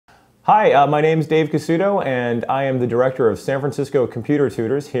Hi, my name is Dave Casuto, and I am the director of San Francisco Computer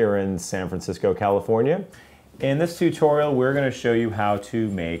Tutors here in San Francisco, California. In this tutorial, we're going to show you how to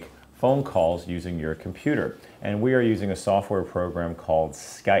make phone calls using your computer. And we are using a software program called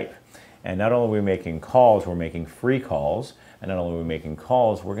Skype. And not only are we making calls, we're making free calls. And not only are we making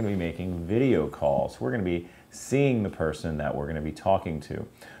calls, we're going to be making video calls. We're going to be seeing the person that we're going to be talking to.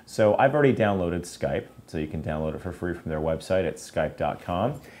 So I've already downloaded Skype, so you can download it for free from their website at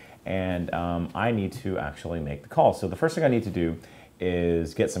skype.com. And I need to actually make the call. So the first thing I need to do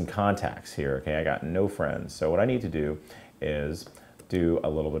is get some contacts here. Okay, I got no friends. So what I need to do is do a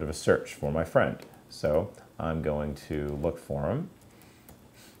little bit of a search for my friend. So I'm going to look for him.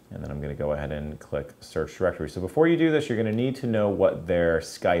 And then I'm going to go ahead and click search directory. So before you do this, you're going to need to know what their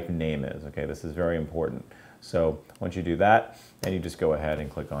Skype name is. Okay, this is very important. So once you do that, then you just go ahead and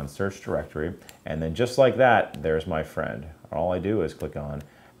click on search directory. And then just like that, there's my friend. All I do is click on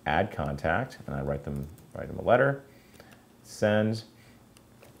add contact, and I write them a letter, send,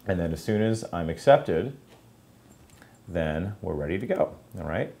 and then as soon as I'm accepted, then we're ready to go. All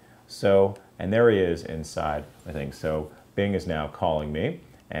right. So, and there he is inside the thing. So Bing is now calling me,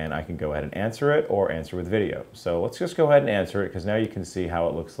 and I can go ahead and answer it or answer with video. So let's just go ahead and answer it, because now you can see how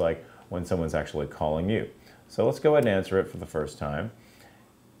it looks like when someone's actually calling you. So let's go ahead and answer it for the first time,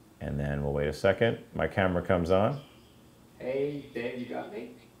 and then we'll wait a second. My camera comes on. Hey, Dave, you got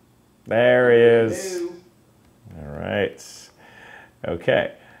me? There he is. All right.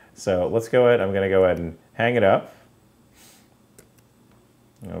 Okay. So let's go ahead. I'm going to go ahead and hang it up.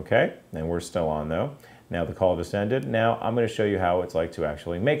 Okay. And we're still on though. Now the call just ended. Now I'm going to show you how it's like to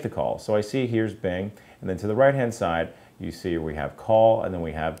actually make the call. So I see here's Bing, and then to the right hand side you see we have call, and then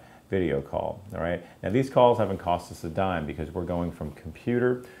we have video call. All right. Now these calls haven't cost us a dime because we're going from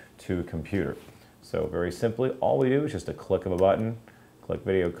computer to computer. So very simply, all we do is just a click of a button, click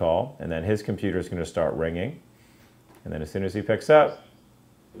video call, and then his computer is going to start ringing. And then as soon as he picks up,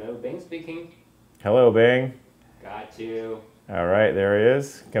 Hello, Bing speaking. hello, Bing. Got you. All right, there he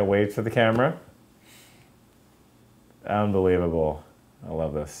is. Gonna wave to the camera. Unbelievable. I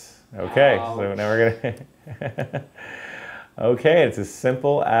love this. Okay, Ouch. so now we're gonna. Okay, it's as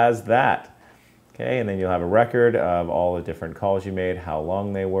simple as that. Okay, and then you'll have a record of all the different calls you made, how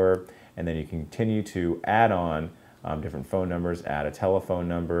long they were, and then you continue to add on different phone numbers, add a telephone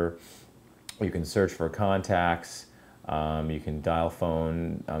number. You can search for contacts. You can dial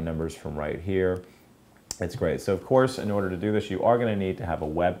phone numbers from right here. It's great. So of course, in order to do this, you are going to need to have a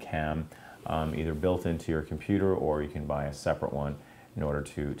webcam either built into your computer, or you can buy a separate one in order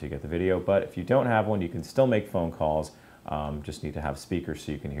to get the video. But if you don't have one, you can still make phone calls. Just need to have speakers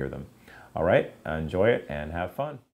so you can hear them. All right, enjoy it and have fun.